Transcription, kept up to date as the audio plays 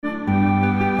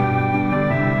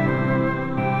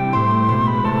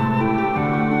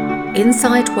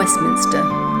Inside Westminster.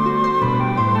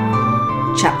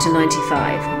 Chapter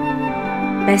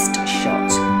 95. Best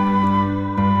Shot.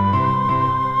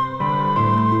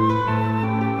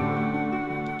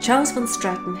 Charles von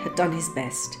Straten had done his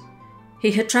best.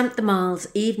 He had tramped the miles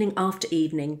evening after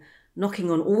evening, knocking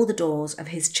on all the doors of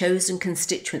his chosen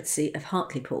constituency of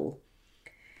Hartlepool.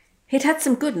 He'd had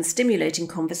some good and stimulating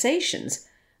conversations,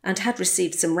 and had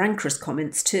received some rancorous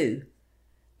comments too.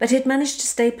 But he'd managed to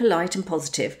stay polite and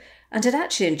positive, and had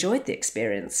actually enjoyed the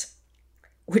experience.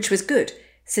 Which was good,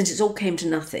 since it all came to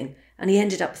nothing, and he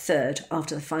ended up third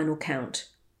after the final count.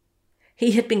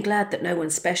 He had been glad that no one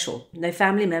special, no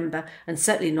family member, and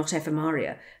certainly not Eva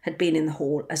Maria, had been in the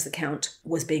hall as the count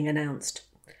was being announced.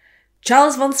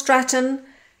 Charles von Straten,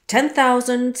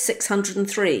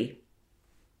 10,603.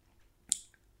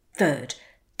 Third.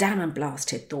 Damn and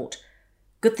blast, he'd thought.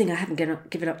 Good thing I haven't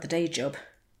given up the day job.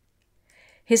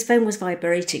 His phone was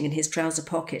vibrating in his trouser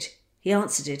pocket. He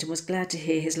answered it and was glad to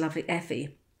hear his lovely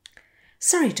Effie.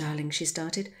 Sorry, darling, she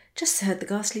started. Just heard the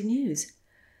ghastly news.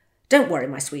 Don't worry,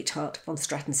 my sweetheart, von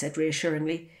Straten said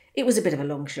reassuringly. It was a bit of a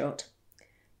long shot.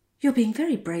 You're being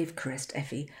very brave, caressed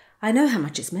Effie. I know how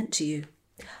much it's meant to you.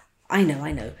 I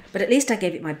know, but at least I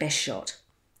gave it my best shot.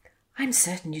 I'm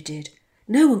certain you did.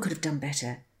 No one could have done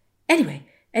better. Anyway,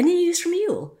 any news from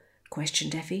Ewell?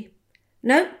 Questioned Effie.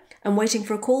 No, I'm waiting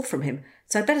for a call from him,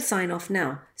 so I'd better sign off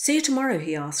now. See you tomorrow,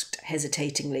 he asked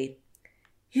hesitatingly.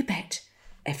 You bet,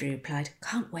 Effie replied.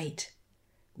 Can't wait.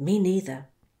 Me neither.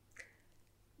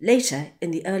 Later,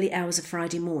 in the early hours of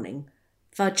Friday morning,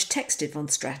 Fudge texted von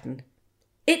Straten.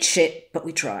 It's shit, but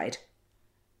we tried.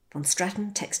 Von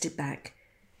Straten texted back.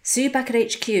 See you back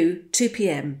at HQ, 2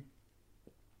 p.m.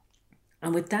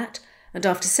 And with that, and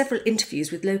after several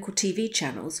interviews with local TV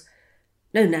channels,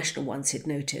 no national ones he'd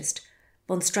noticed,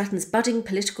 von Straten's budding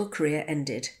political career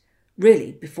ended,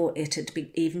 really before it had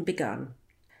even begun.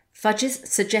 Fudge's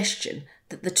suggestion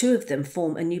that the two of them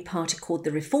form a new party called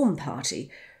the Reform Party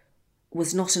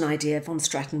was not an idea von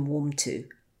Straten warmed to.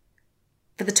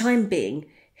 For the time being,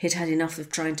 he'd had enough of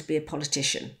trying to be a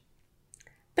politician.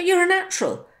 But you're a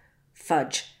natural,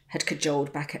 Fudge had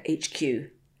cajoled back at HQ.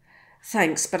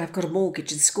 Thanks, but I've got a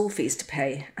mortgage and school fees to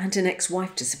pay, and an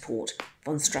ex-wife to support,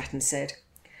 von Straten said.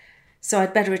 So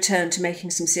I'd better return to making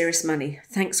some serious money.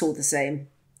 Thanks all the same.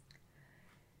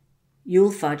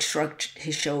 Ewell Fudge shrugged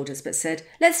his shoulders but said,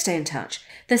 let's stay in touch.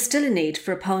 There's still a need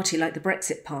for a party like the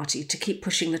Brexit Party to keep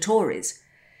pushing the Tories.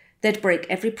 They'd break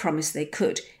every promise they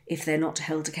could if they're not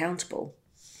held accountable.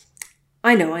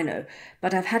 I know,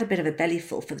 but I've had a bit of a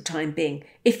bellyful for the time being,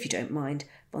 if you don't mind,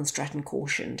 von Straten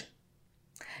cautioned.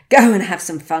 Go and have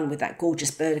some fun with that gorgeous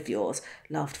bird of yours,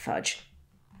 laughed Fudge.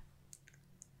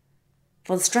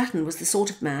 Von Straten was the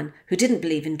sort of man who didn't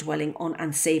believe in dwelling on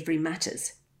unsavoury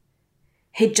matters.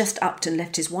 He'd just upped and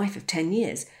left his wife of 10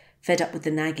 years, fed up with the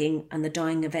nagging and the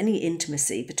dying of any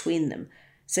intimacy between them,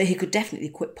 so he could definitely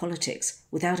quit politics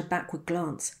without a backward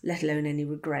glance, let alone any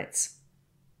regrets.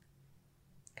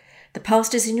 The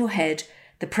past is in your head,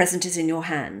 the present is in your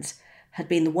hands, had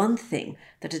been the one thing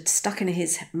that had stuck in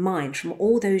his mind from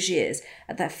all those years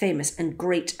at that famous and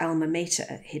great alma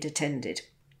mater he'd attended.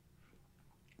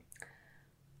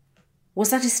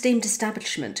 Was that esteemed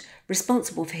establishment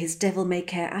responsible for his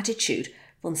devil-may-care attitude?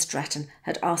 Von Straten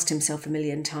had asked himself a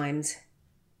million times.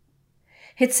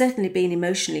 He'd certainly been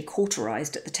emotionally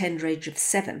cauterised at the tender age of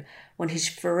 7 when his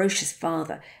ferocious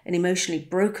father, an emotionally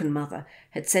broken mother,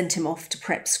 had sent him off to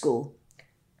prep school.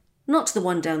 Not to the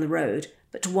one down the road,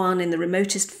 but to one in the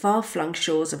remotest far-flung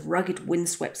shores of rugged,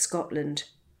 windswept Scotland.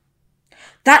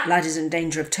 That lad is in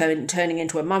danger of turning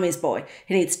into a mummy's boy.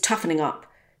 He needs toughening up.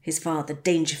 His father,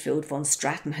 Dangerfield von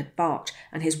Straten, had barked,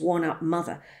 and his worn-out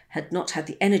mother had not had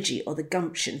the energy or the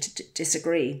gumption to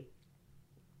disagree.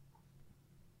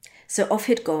 So off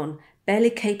he'd gone,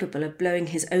 barely capable of blowing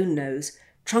his own nose,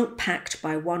 trunk packed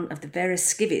by one of the various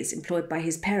skivvies employed by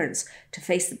his parents to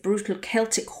face the brutal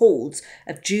Celtic hordes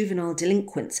of juvenile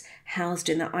delinquents housed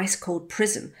in the ice-cold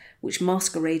prison which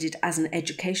masqueraded as an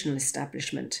educational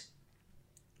establishment.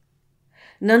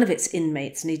 None of its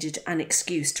inmates needed an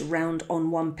excuse to round on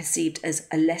one perceived as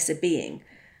a lesser being,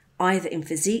 either in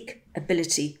physique,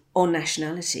 ability, or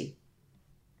nationality.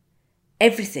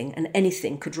 Everything and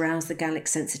anything could rouse the Gallic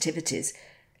sensitivities,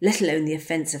 let alone the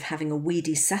offence of having a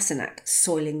weedy Sassenach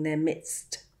soiling their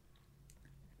midst.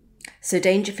 So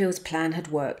Dangerfield's plan had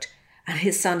worked, and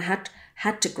his son had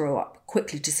to grow up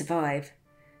quickly to survive.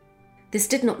 This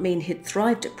did not mean he'd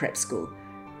thrived at prep school.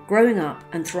 Growing up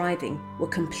and thriving were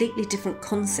completely different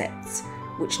concepts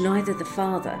which neither the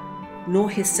father nor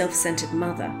his self-centred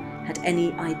mother had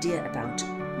any idea about,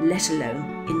 let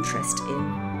alone interest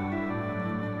in.